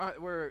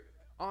we're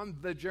on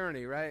the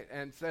journey, right?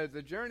 And so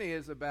the journey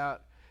is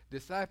about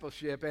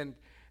discipleship,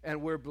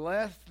 and we're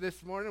blessed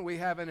this morning. We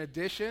have an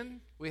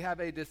addition. We have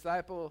a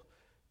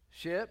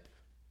discipleship.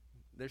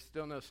 There's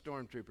still no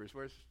stormtroopers.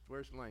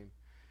 Where's Lane?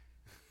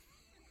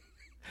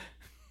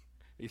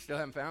 You still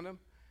haven't found them?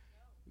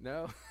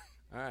 No?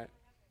 All right.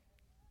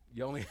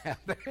 You only have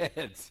the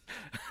heads.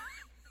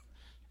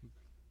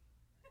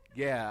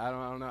 Yeah, I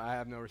don't know. I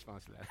have no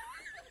response to that.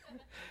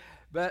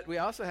 But we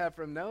also have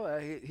from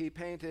Noah, he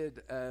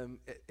painted,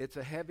 it's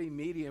a heavy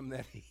medium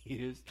that he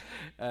used.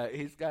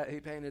 He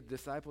painted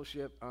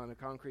discipleship on a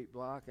concrete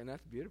block, and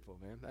that's beautiful,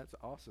 man. That's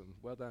awesome.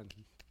 Well done.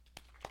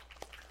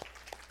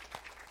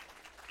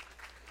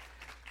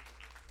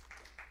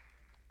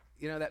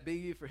 You know, that be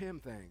you for him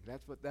thing,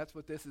 that's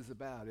what this is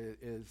about,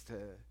 is to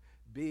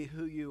be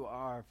who you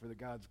are for the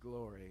God's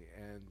glory.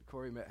 And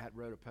Corey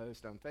wrote a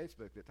post on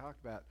Facebook that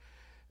talked about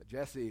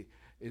Jessie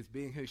is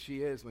being who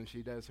she is when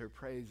she does her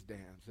praise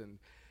dance.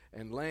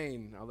 And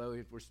Lane, although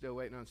we're still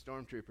waiting on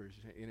stormtroopers,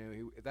 you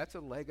know, that's a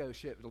Lego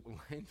ship.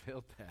 Lane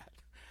built that.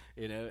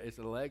 You know, it's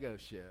a Lego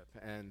ship.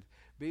 And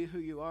be who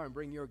you are and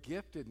bring your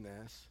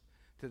giftedness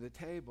to the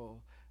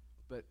table,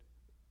 but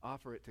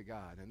offer it to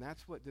God. And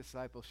that's what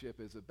discipleship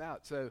is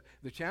about. So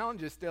the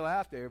challenge is still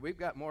out there. We've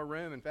got more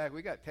room. In fact,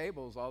 we got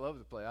tables all over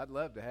the place. I'd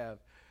love to have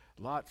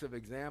lots of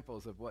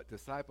examples of what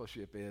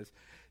discipleship is.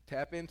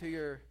 Tap into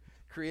your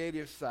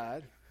creative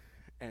side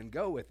and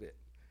go with it.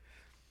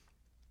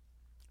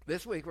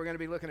 This week we're going to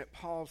be looking at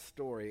Paul's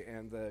story,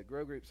 and the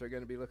Grow Groups are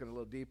going to be looking a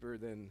little deeper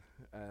than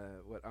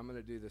what I'm going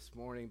to do this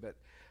morning, but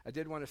I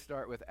did want to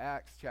start with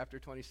Acts chapter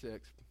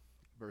 26,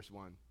 verse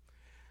 1.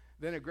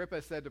 Then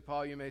Agrippa said to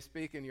Paul, "You may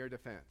speak in your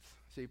defense."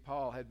 See,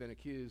 Paul had been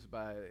accused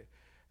by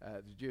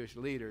the Jewish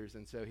leaders,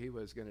 and so he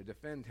was going to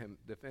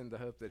defend the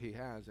hope that he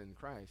has in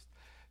Christ.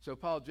 So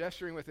Paul,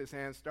 gesturing with his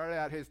hand, started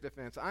out his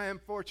defense. "I am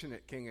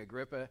fortunate, King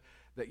Agrippa,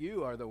 that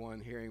you are the one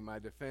hearing my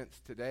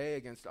defense today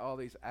against all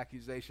these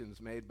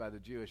accusations made by the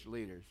Jewish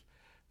leaders.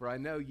 For I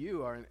know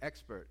you are an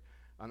expert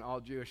on all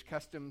Jewish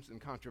customs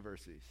and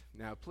controversies.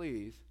 Now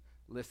please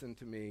listen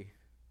to me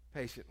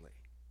patiently."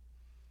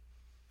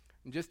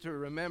 And just to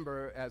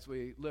remember, as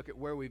we look at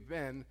where we've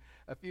been,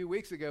 a few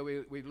weeks ago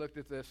we looked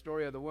at the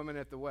story of the woman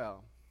at the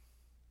well.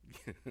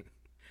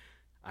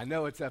 I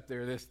know it's up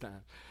there this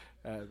time.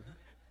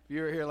 If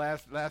you were here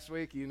last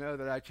week, you know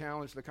that I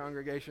challenged the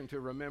congregation to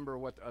remember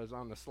what was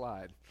on the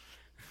slide.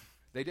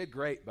 They did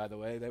great, by the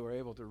way. They were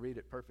able to read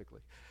it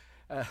perfectly.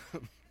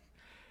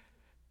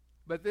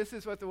 But this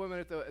is what the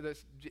woman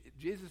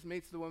Jesus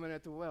meets the woman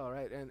at the well,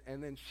 right?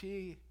 And then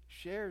she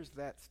shares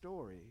that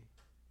story.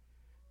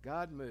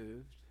 God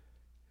moved,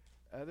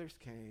 others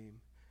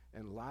came,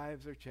 and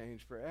lives are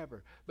changed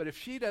forever. But if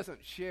she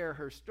doesn't share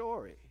her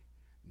story,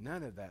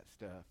 none of that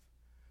stuff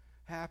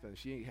happened.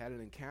 She had an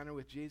encounter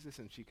with Jesus,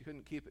 and she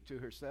couldn't keep it to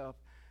herself,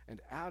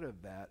 and out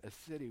of that, a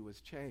city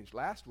was changed.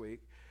 Last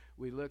week,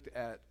 we looked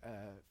at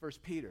 1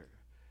 Peter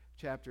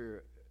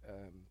chapter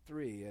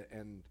 3,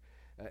 and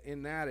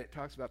in that, it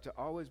talks about to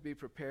always be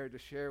prepared to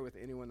share with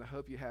anyone the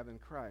hope you have in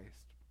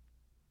Christ.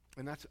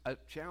 And that's a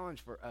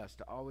challenge for us,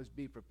 to always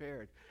be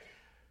prepared,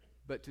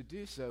 but to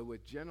do so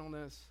with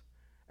gentleness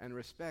and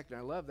respect. And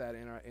I love that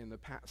in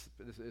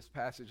this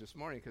passage this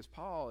morning, because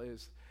Paul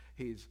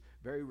he's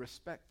very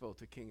respectful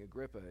to King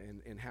Agrippa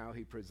in how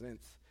he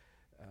presents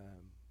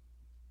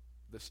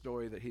the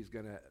story that he's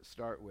going to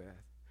start with.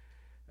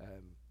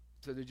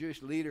 So the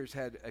Jewish leaders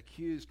had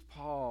accused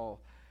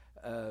Paul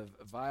of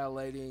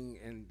violating,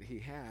 and he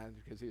had,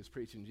 because he was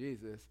preaching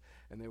Jesus,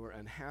 and they were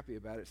unhappy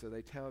about it, so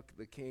they tell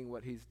the king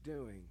what he's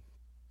doing.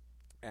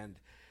 And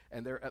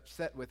they're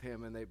upset with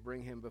him, and they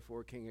bring him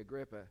before King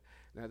Agrippa.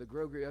 Now, the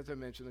Grow Group, as I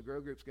mentioned, the Grow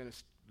Group's going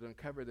to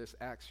cover this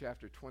Acts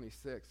chapter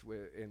 26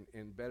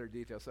 in better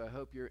detail, so I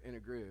hope you're in a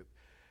group.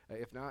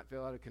 If not,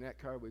 fill out a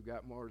Connect card. We've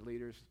got more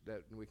leaders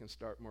that we can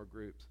start more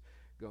groups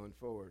going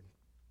forward.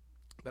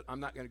 But I'm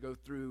not going to go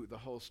through the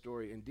whole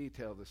story in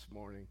detail this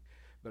morning,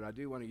 but I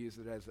do want to use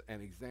it as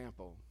an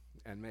example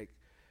and make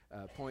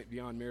a point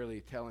beyond merely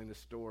telling the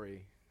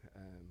story.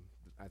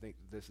 I think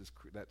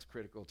that's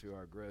critical to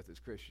our growth as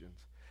Christians.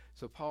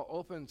 So Paul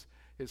opens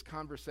his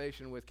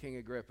conversation with King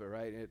Agrippa,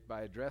 right,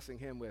 by addressing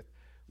him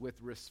with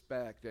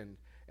respect. And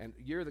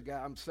you're the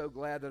guy. I'm so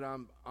glad that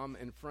I'm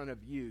in front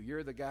of you.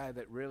 You're the guy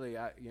that really,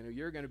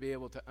 you're going to be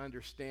able to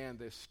understand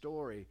this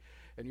story,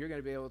 and you're going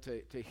to be able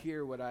to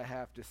hear what I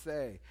have to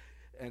say.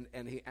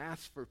 And he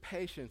asks for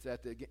patience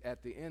at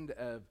the end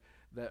of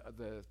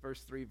the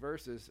first 3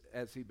 verses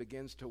as he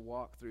begins to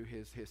walk through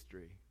his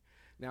history.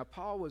 Now,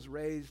 Paul was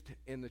raised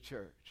in the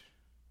church.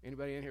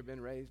 Anybody in here been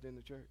raised in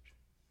the church?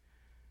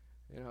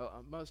 You know,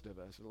 most of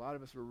us. A lot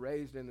of us were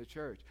raised in the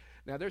church.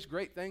 Now, there's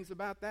great things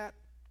about that,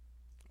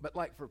 but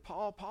like for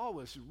Paul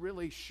was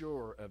really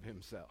sure of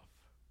himself.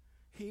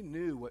 He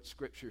knew what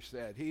Scripture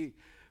said. He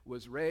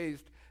was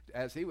raised,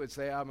 as he would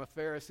say, I'm a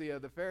Pharisee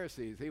of the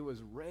Pharisees. He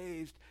was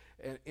raised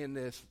in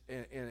a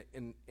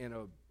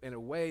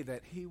way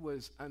that he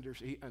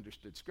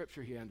understood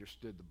Scripture, he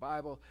understood the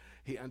Bible,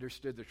 he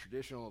understood the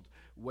traditional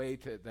way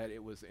that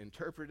it was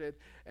interpreted,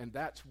 and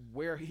that's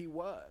where he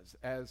was.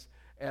 As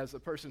a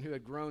person who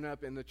had grown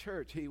up in the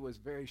church, he was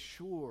very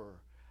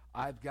sure,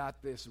 I've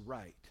got this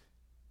right.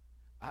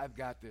 I've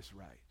got this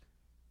right.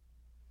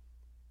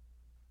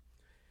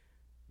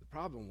 The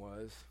problem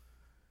was,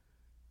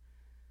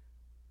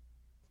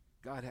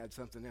 God had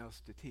something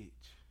else to teach.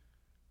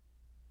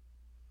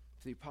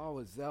 See, Paul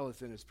was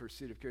zealous in his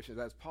pursuit of Christians.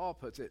 As Paul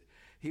puts it,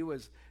 he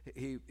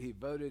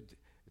voted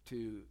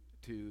to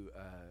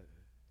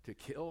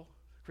kill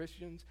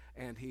Christians,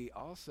 and he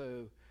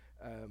also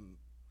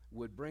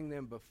would bring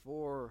them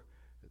before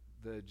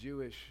the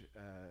Jewish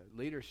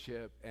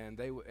leadership,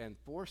 and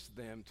force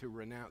them to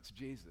renounce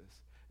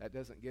Jesus. That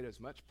doesn't get as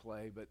much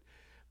play, but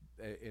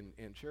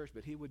in church.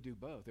 But he would do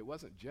both. It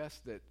wasn't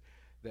just that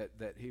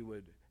he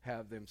would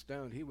have them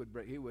stoned. He would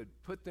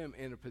put them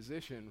in a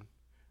position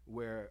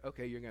where,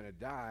 okay, you're going to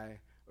die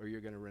or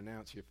you're going to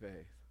renounce your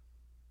faith.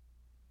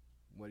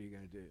 What are you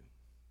going to do?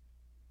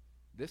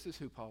 This is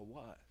who Paul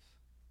was.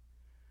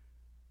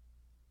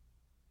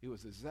 He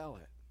was a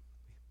zealot,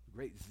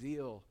 great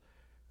zeal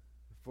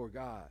for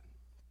God.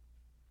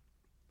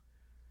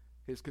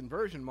 His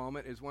conversion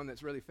moment is one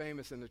that's really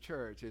famous in the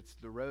church. It's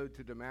the road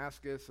to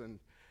Damascus, and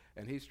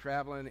he's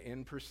traveling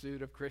in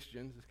pursuit of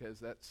Christians, because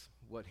that's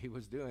what he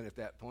was doing at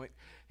that point.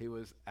 He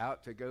was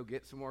out to go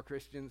get some more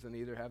Christians and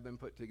either have them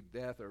put to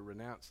death or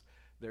renounce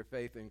their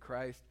faith in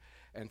Christ.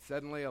 And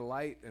suddenly a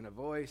light and a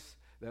voice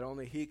that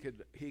only he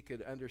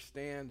could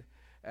understand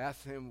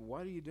asked him,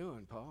 "What are you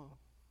doing, Paul?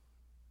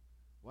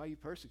 Why are you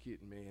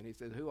persecuting me?" And he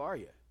said, "Who are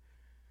you?"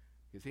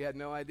 Because he had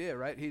no idea,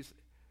 right? He's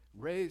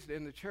raised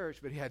in the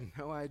church, but he had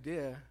no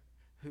idea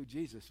who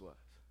Jesus was.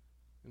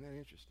 Isn't that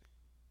interesting?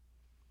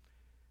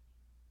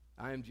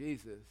 I am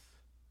Jesus,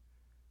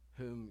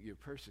 whom you're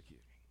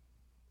persecuting.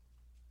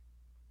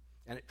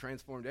 And it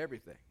transformed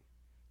everything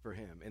for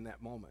him in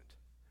that moment.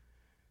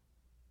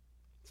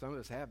 Some of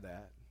us have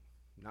that,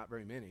 not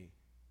very many,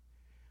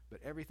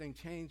 but everything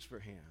changed for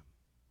him.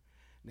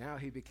 Now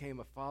he became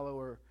a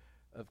follower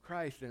of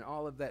Christ, and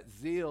all of that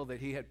zeal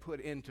that he had put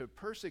into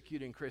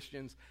persecuting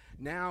Christians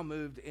now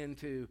moved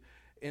into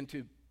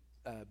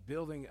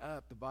building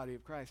up the body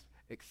of Christ.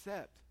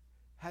 Except,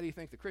 how do you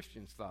think the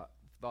Christians thought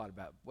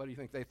about? What do you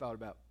think they thought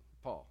about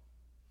Paul?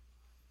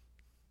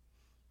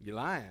 You're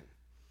lying.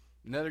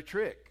 Another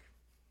trick.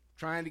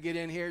 Trying to get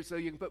in here so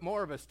you can put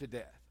more of us to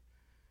death.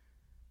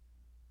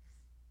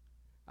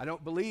 I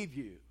don't believe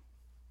you.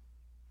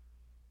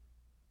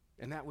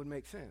 And that would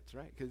make sense,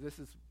 right? Because this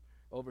is,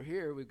 over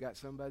here, we've got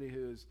somebody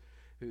who's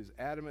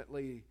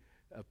adamantly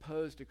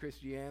opposed to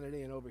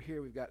Christianity, and over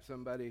here we've got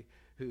somebody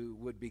who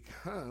would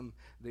become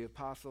the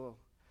apostle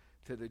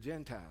to the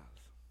Gentiles.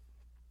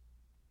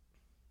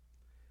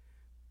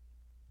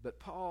 But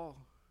Paul,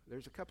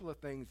 there's a couple of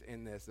things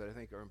in this that I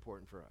think are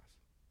important for us.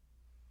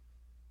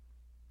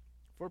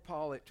 For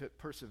Paul, it took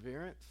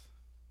perseverance.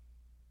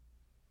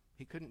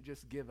 He couldn't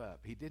just give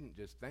up.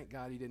 Thank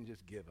God he didn't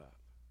just give up.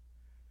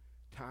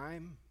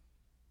 Time,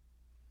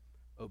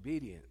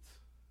 obedience,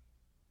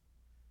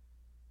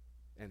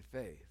 and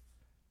faith.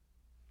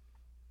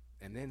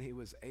 And then he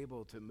was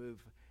able to move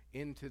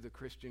into the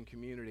Christian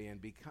community and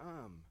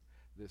become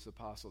this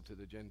apostle to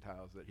the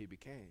Gentiles that he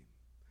became,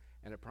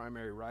 and a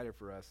primary writer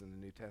for us in the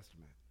New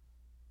Testament.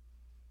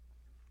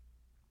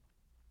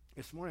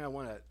 This morning I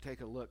want to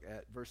take a look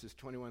at verses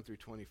 21 through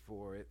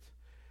 24. It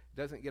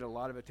doesn't get a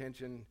lot of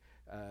attention,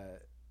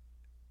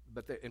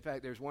 but in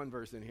fact there's one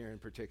verse in here in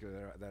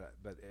particular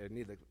but I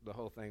need the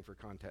whole thing for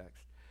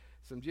context.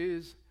 Some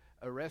Jews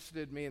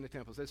arrested me in the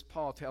temple. This is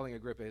Paul telling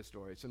Agrippa his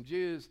story. Some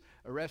Jews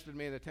arrested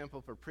me in the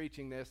temple for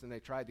preaching this, and they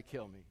tried to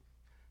kill me.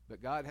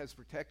 But God has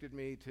protected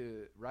me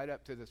right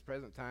up to this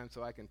present time,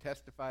 so I can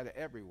testify to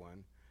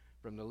everyone,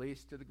 from the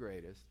least to the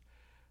greatest.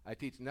 I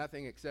teach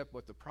nothing except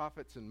what the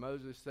prophets and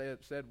Moses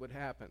said would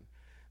happen,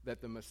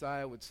 that the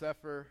Messiah would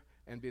suffer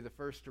and be the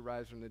first to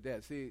rise from the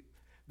dead. See,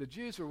 the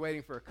Jews were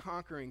waiting for a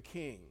conquering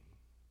king.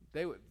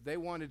 They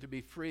wanted to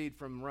be freed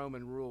from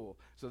Roman rule.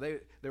 So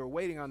they were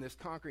waiting on this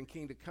conquering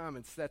king to come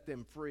and set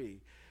them free.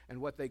 And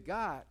what they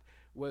got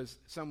was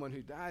someone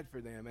who died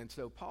for them. And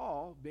so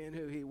Paul, being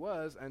who he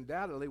was,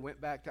 undoubtedly went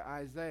back to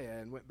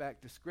Isaiah and went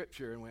back to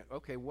Scripture and went,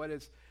 okay,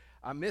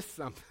 I missed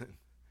something.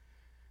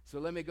 So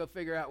let me go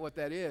figure out what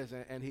that is.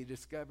 And he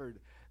discovered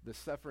the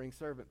suffering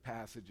servant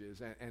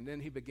passages. And then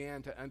he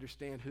began to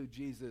understand who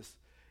Jesus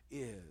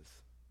is,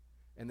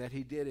 and that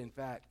he did, in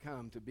fact,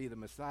 come to be the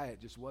Messiah.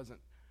 It just wasn't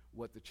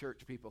what the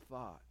church people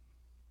thought.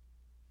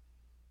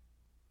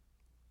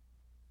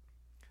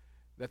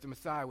 That the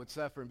Messiah would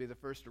suffer and be the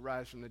first to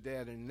rise from the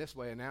dead, and in this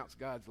way announce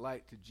God's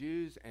light to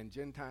Jews and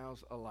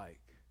Gentiles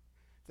alike.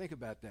 Think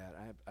about that.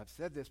 I've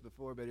said this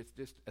before, but it's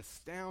just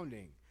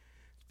astounding.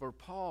 For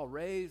Paul,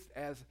 raised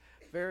as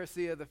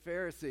Pharisee of the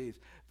Pharisees,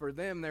 for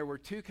them there were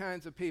two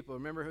kinds of people.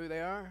 Remember who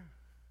they are?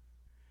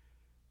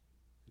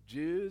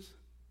 Jews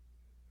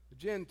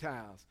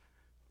Gentiles,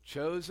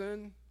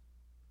 chosen,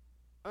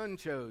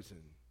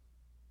 unchosen,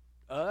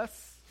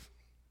 us,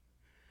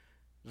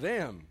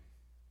 them.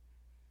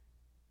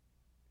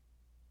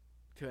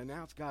 To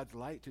announce God's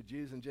light to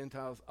Jews and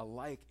Gentiles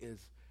alike is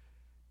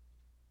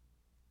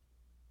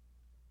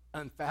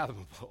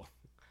unfathomable,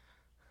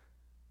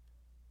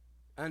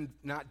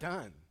 not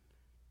done.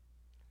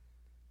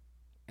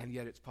 And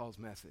yet it's Paul's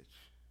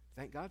message.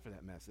 Thank God for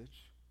that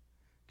message.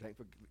 Thank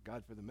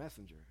God for the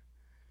messenger.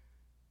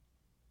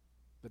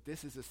 But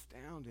this is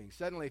astounding.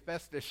 Suddenly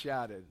Festus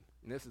shouted,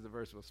 and this is a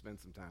verse we'll spend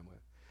some time with.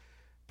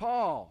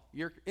 Paul,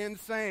 you're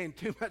insane.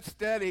 Too much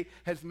study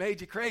has made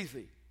you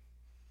crazy.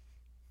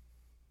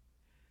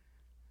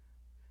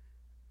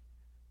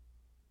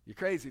 You're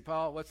crazy,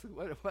 Paul. What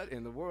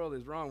in the world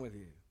is wrong with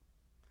you?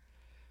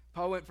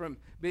 Paul went from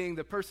being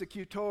the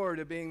persecutor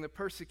to being the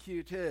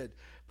persecuted.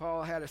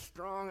 Paul had a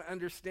strong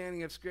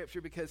understanding of Scripture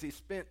because he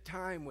spent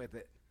time with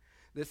it.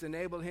 This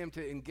enabled him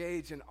to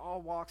engage in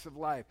all walks of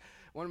life.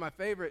 One of my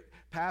favorite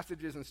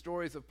passages and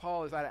stories of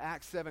Paul is out of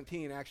Acts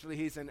 17, actually.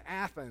 He's in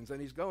Athens, and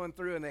he's going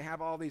through, and they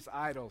have all these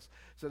idols.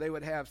 So they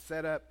would have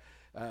set up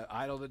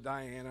idol to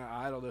Diana,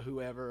 idol to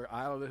whoever,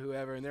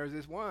 and there was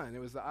this one. It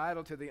was the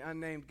idol to the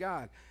unnamed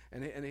God.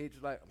 And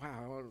he's like,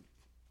 wow,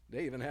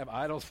 they even have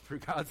idols for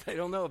gods they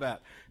don't know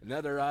about.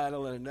 Another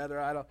idol and another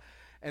idol.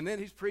 And then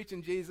he's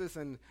preaching Jesus,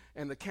 and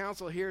the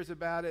council hears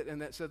about it,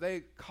 and so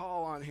they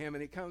call on him,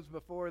 and he comes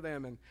before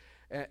them,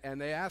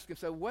 and they ask him,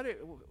 so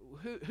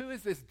who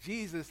is this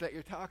Jesus that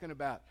you're talking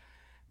about?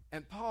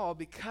 And Paul,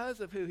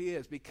 because of who he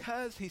is,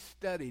 because he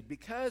studied,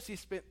 because he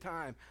spent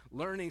time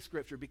learning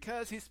Scripture,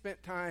 because he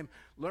spent time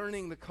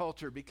learning the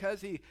culture, because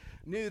he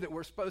knew that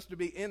we're supposed to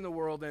be in the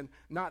world and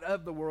not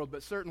of the world,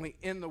 but certainly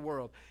in the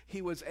world,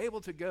 he was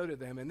able to go to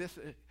them. And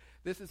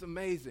this is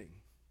amazing,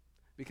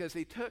 because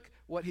he took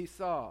what he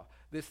saw,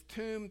 this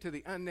tomb to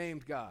the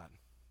unnamed God.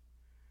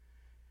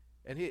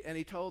 And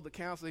he told the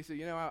council, he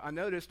said, I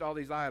noticed all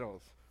these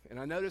idols, and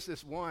I noticed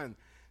this one,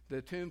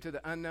 the tomb to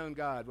the unknown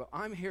God. Well,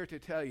 I'm here to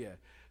tell you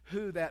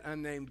who that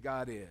unnamed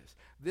God is.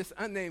 This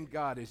unnamed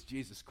God is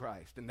Jesus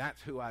Christ, and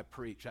that's who I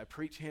preach. I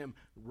preach him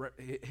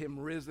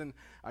risen.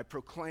 I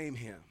proclaim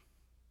him.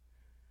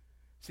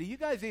 See, you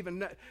guys even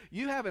know,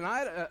 you have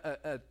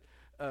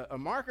a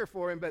marker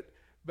for him,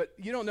 but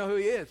you don't know who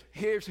he is.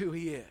 Here's who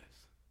he is,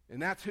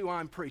 and that's who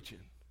I'm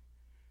preaching.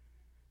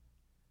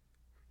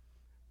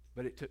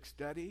 But it took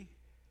study,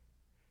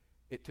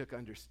 it took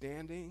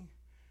understanding,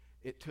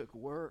 it took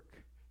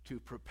work to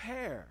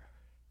prepare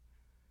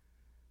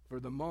for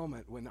the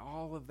moment when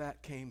all of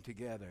that came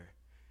together,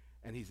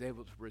 and he's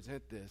able to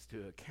present this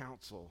to a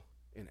council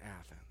in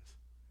Athens.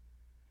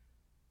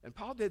 And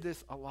Paul did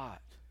this a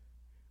lot,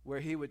 where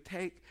he would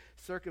take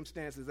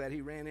circumstances that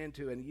he ran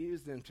into and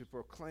use them to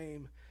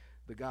proclaim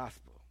the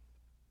gospel.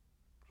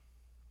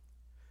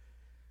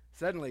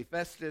 Suddenly,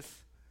 Festus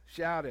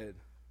shouted,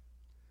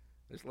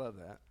 I just love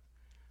that,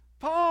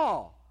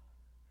 Paul,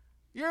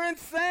 you're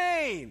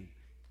insane.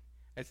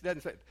 It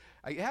doesn't say,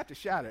 you have to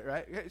shout it,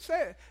 right?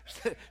 Say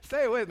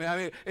it with me. I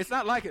mean, it's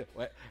not like it.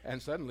 And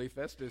suddenly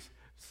Festus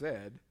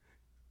said,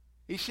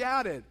 he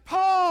shouted,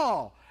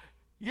 Paul,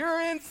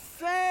 you're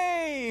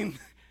insane.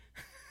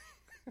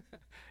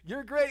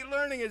 Your great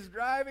learning is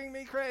driving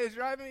me crazy.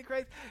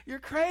 You're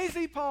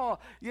crazy,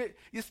 Paul.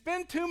 You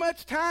spend too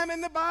much time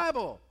in the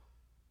Bible.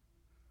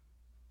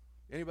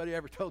 Anybody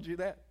ever told you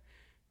that?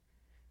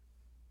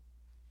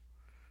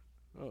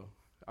 Oh,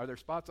 are there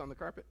spots on the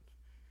carpet?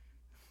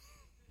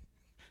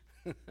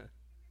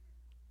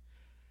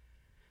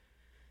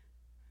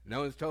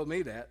 No one's told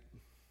me that,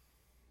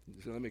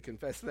 so let me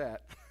confess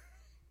that.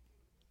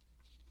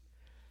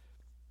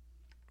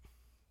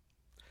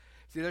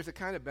 See, there's a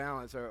kind of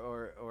balance,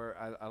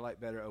 or I like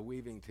better, a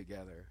weaving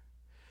together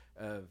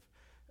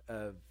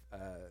of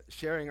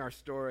sharing our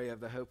story of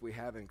the hope we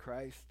have in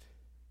Christ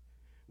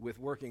with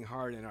working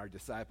hard in our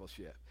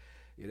discipleship.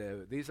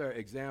 These are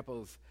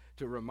examples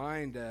to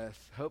remind us,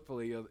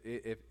 hopefully,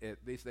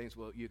 if these things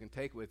you can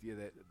take with you,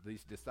 that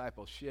these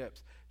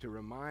discipleships, to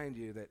remind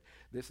you that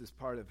this is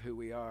part of who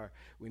we are.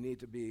 We need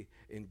to be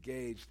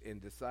engaged in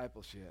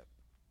discipleship.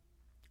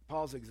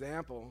 Paul's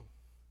example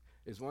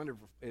is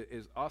wonderful,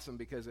 is awesome,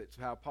 because it's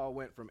how Paul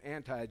went from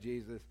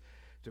anti-Jesus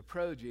to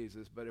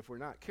pro-Jesus. But if we're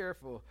not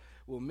careful,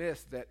 we'll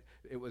miss that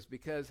it was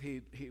because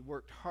he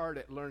worked hard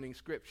at learning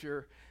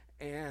Scripture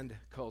and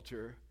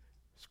culture.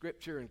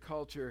 Scripture and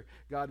culture,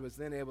 God was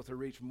then able to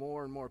reach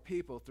more and more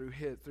people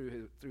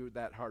through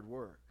that hard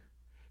work.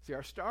 See,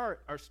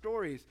 our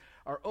stories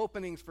are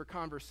openings for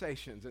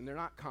conversations, and they're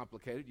not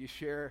complicated. You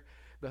share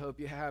the hope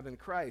you have in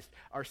Christ.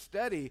 Our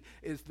study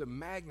is the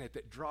magnet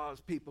that draws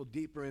people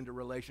deeper into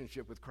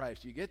relationship with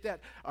Christ. You get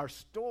that? Our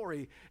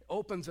story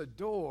opens a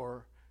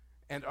door,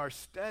 and our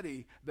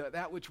study,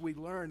 that which we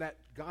learn, that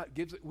God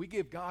gives, we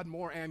give God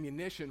more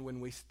ammunition when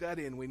we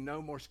study and we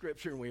know more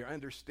Scripture and we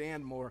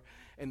understand more,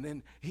 and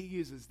then he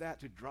uses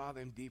that to draw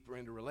them deeper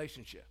into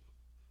relationship,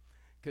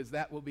 because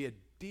that will be a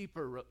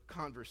deeper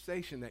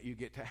conversation that you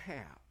get to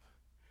have.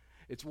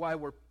 It's why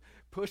we're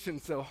pushing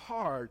so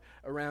hard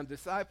around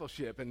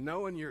discipleship and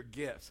knowing your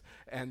gifts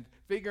and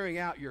figuring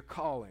out your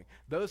calling.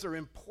 Those are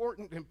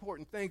important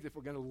things if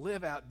we're going to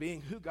live out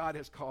being who God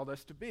has called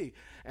us to be.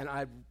 And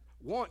I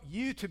want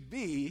you to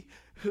be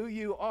who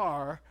you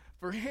are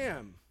for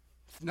him.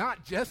 It's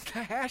not just a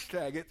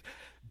hashtag. It's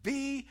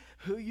be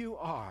who you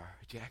are,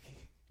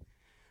 Jackie,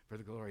 for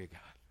the glory of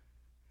God.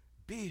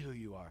 Be who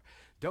you are.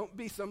 Don't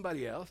be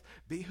somebody else.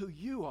 Be who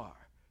you are.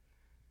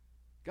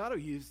 God will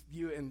use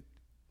you in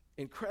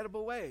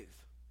incredible ways.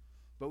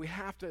 But we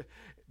have to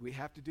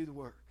do the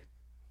work.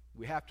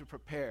 We have to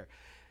prepare.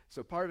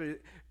 So part of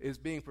it is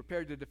being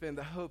prepared to defend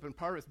the hope, and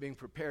part of it is being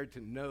prepared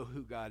to know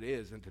who God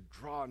is and to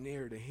draw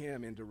near to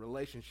him into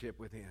relationship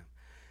with him.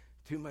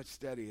 Too much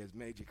study has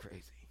made you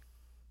crazy.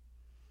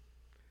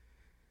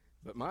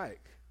 But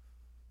Mike,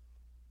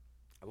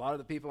 a lot of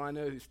the people I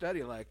know who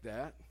study like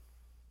that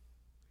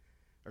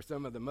are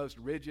some of the most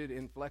rigid,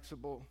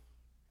 inflexible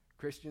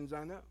Christians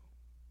I know.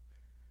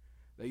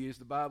 They use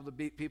the Bible to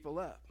beat people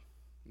up.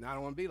 And I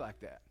don't want to be like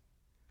that.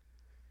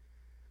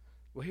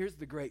 Well, here's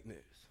the great news.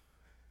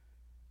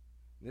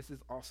 This is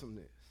awesome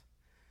news.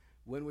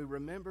 When we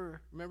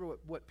remember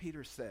what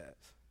Peter says,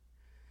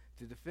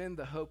 to defend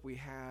the hope we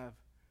have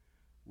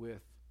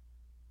with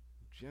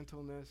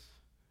gentleness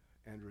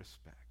and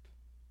respect.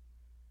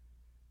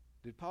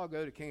 Did Paul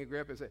go to King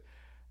Agrippa and say,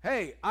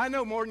 hey, I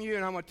know more than you,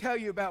 and I'm going to tell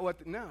you about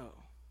what... No.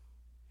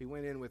 He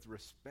went in with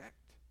respect,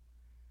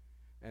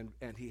 and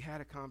he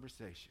had a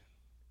conversation.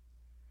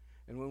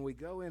 And when we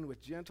go in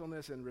with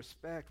gentleness and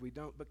respect, we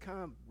don't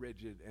become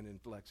rigid and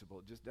inflexible.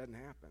 It just doesn't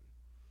happen.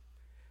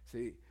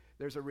 See,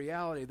 there's a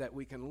reality that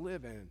we can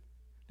live in.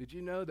 Did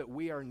you know that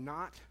we are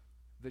not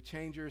the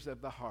changers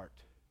of the heart?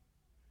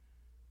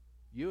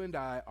 You and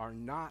I are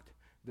not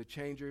the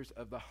changers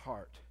of the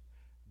heart.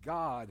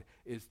 God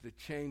is the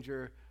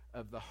changer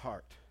of the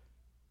heart.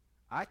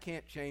 I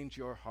can't change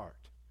your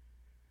heart,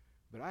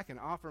 but I can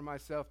offer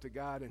myself to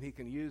God, and he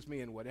can use me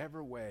in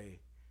whatever way,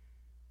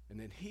 and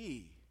then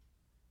he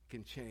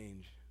can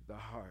change the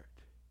heart.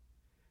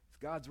 It's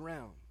God's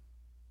realm.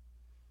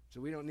 So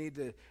we don't need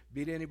to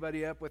beat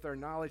anybody up with our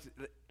knowledge.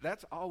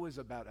 That's always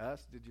about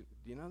us. Do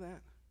you know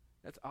that?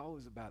 That's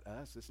always about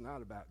us. It's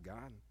not about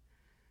God.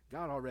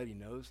 God already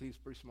knows. He's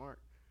pretty smart.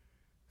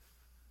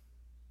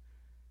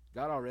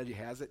 God already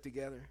has it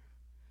together.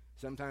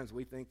 Sometimes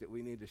we think that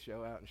we need to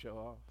show out and show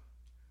off,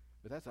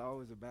 but that's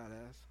always about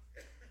us.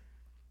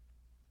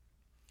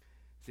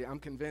 See, I'm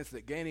convinced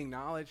that gaining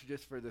knowledge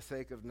just for the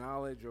sake of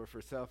knowledge or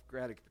for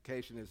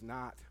self-gratification is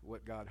not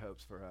what God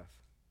hopes for us.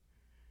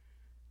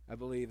 I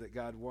believe that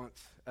God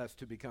wants us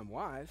to become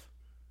wise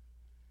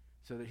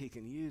so that he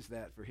can use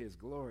that for his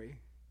glory.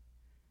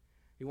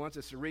 He wants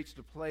us to reach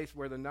the place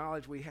where the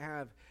knowledge we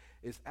have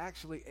is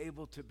actually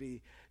able to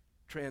be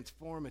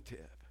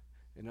transformative.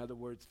 In other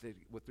words,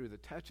 through the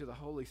touch of the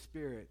Holy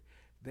Spirit,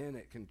 then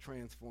it can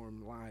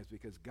transform lives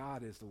because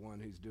God is the one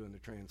who's doing the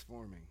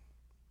transforming.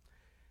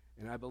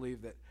 And I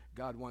believe that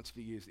God wants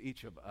to use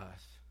each of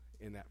us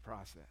in that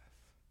process.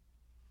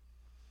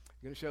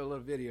 I'm going to show a little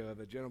video of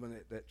a gentleman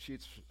that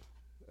shoots,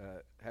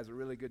 has a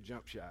really good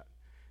jump shot.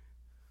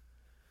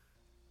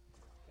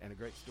 And a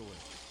great story.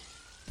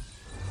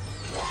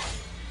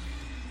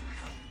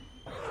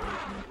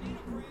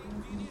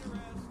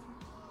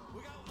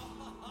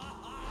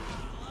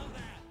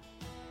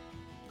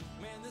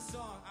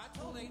 Song. I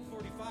told 8:45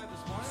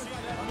 this morning.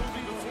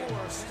 Moving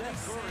before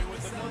Steph Curry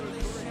with another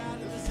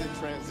three. This is in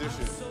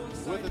transition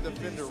with the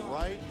defender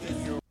right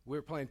in your.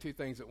 We're playing two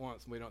things at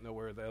once, and we don't know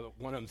where the other,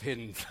 one of them's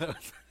hidden.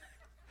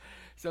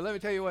 So let me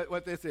tell you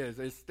what this is.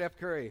 It's Steph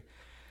Curry.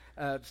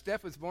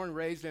 Steph was born and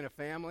raised in a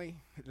family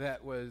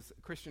that was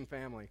a Christian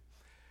family,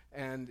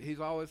 and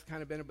he's always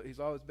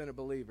been a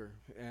believer,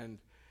 and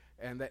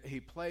that he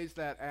plays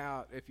that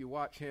out. If you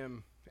watch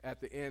him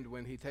at the end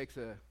when he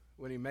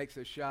makes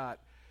a shot.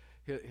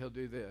 He'll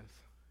do this.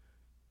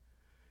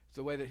 It's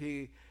the way that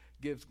he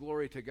gives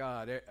glory to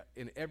God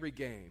in every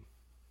game,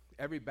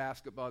 every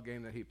basketball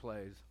game that he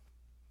plays.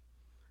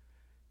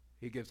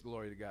 He gives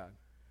glory to God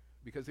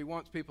because he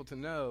wants people to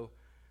know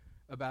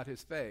about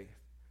his faith.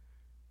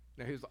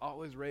 Now, he was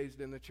always raised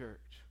in the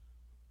church,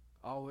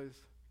 always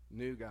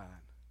knew God.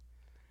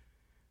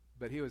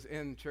 But he was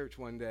in church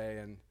one day,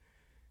 and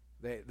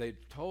they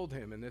told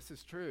him, and this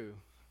is true,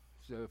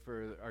 so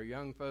for our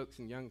young folks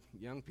and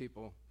young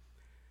people,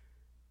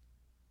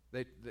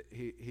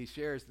 he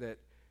shares that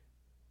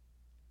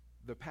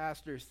the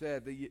pastor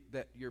said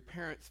that your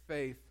parents'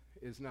 faith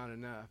is not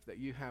enough, that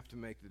you have to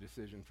make the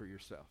decision for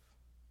yourself.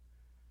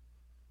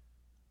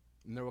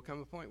 And there will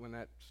come a point when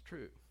that's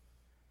true,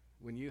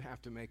 when you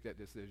have to make that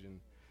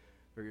decision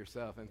for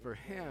yourself. And for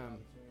him,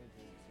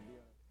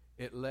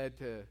 it led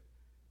to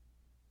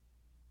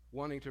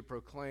wanting to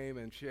proclaim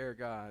and share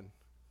God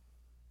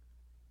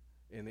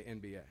in the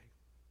NBA.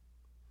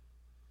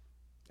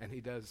 And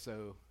he does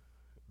so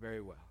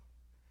very well.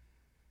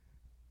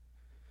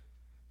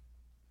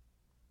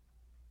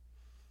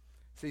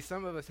 See,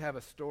 some of us have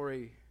a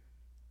story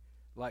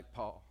like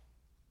Paul,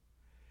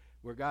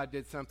 where God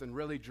did something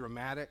really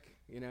dramatic.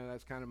 You know,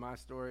 that's kind of my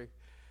story.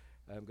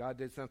 God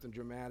did something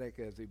dramatic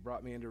as he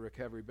brought me into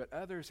recovery. But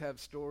others have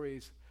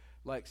stories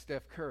like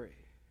Steph Curry,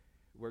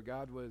 where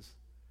God was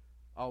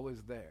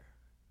always there.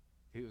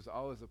 He was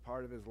always a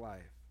part of his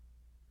life.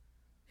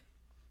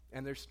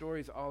 And there's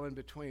stories all in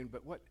between.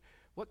 But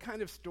what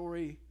kind of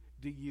story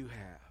do you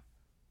have?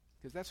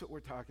 Because that's what we're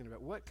talking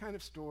about. What kind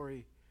of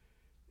story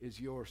is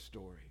your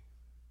story?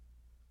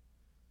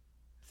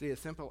 See, a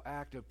simple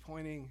act of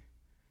pointing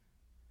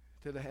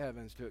to the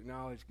heavens to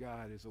acknowledge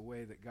God is a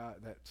way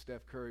that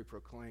Steph Curry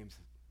proclaims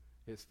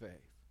his faith.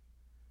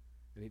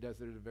 And he does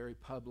it at a very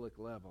public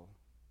level.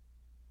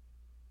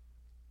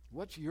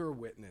 What's your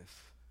witness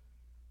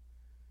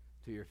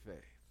to your faith?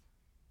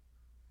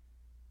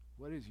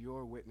 What is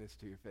your witness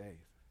to your faith?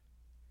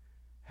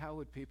 How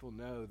would people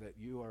know that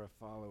you are a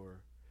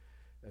follower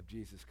of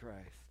Jesus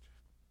Christ?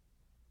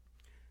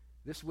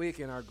 This week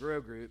in our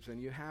Grow Groups, and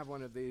you have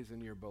one of these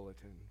in your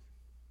bulletin,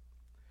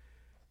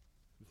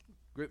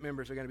 group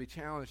members are going to be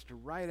challenged to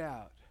write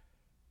out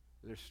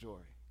their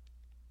story.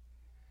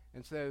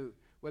 And so,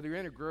 whether you're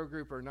in a Grow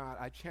Group or not,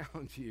 I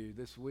challenge you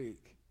this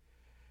week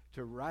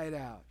to write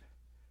out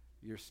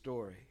your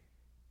story.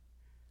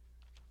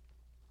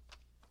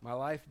 My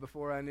life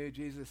before I knew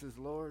Jesus as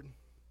Lord,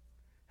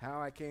 how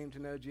I came to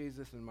know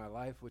Jesus, and my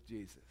life with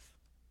Jesus.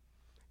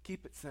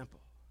 Keep it simple.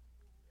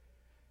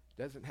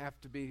 Doesn't have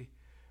to be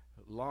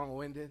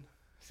long-winded.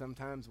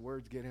 Sometimes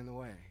words get in the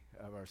way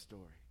of our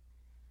story.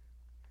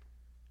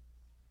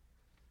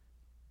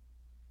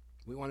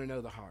 We want to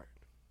know the heart.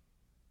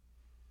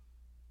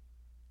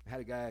 I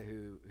had a guy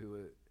who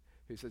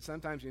said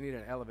sometimes you need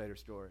an elevator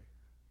story.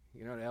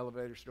 You know what an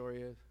elevator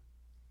story is?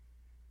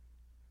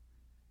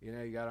 You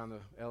know, you got on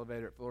the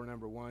elevator at floor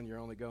number 1, you're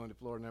only going to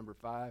floor number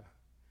 5.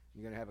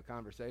 You're going to have a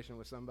conversation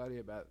with somebody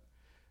about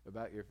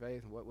your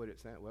faith. What would it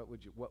say?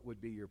 What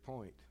would be your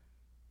point?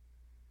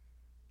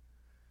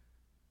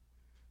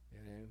 You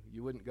know,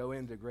 you wouldn't go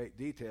into great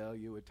detail.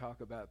 You would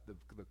talk about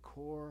the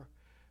core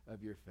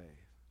of your faith.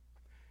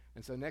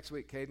 And so next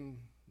week, Caden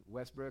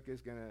Westbrook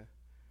is going to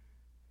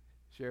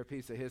share a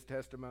piece of his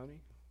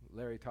testimony.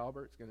 Larry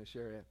Talbert's going to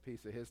share a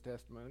piece of his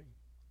testimony.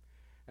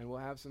 And we'll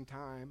have some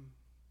time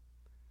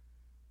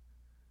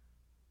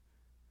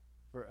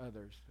for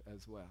others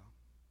as well.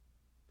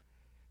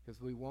 Because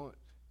we want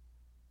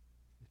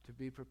to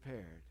be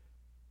prepared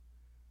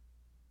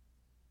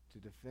to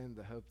defend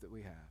the hope that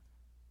we have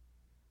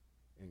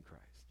in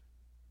Christ.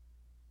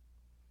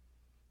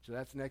 So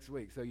that's next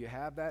week. So you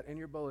have that in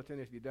your bulletin.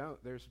 If you don't,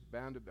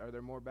 are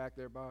there more back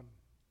there, Bob?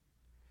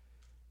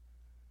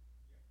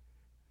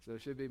 So there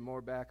should be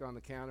more back on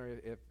the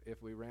counter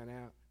if we ran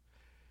out.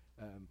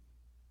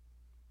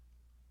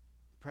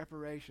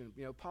 Preparation.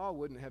 You know, Paul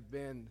wouldn't have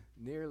been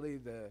nearly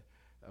the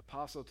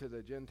apostle to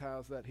the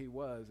Gentiles that he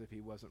was if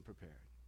he wasn't prepared.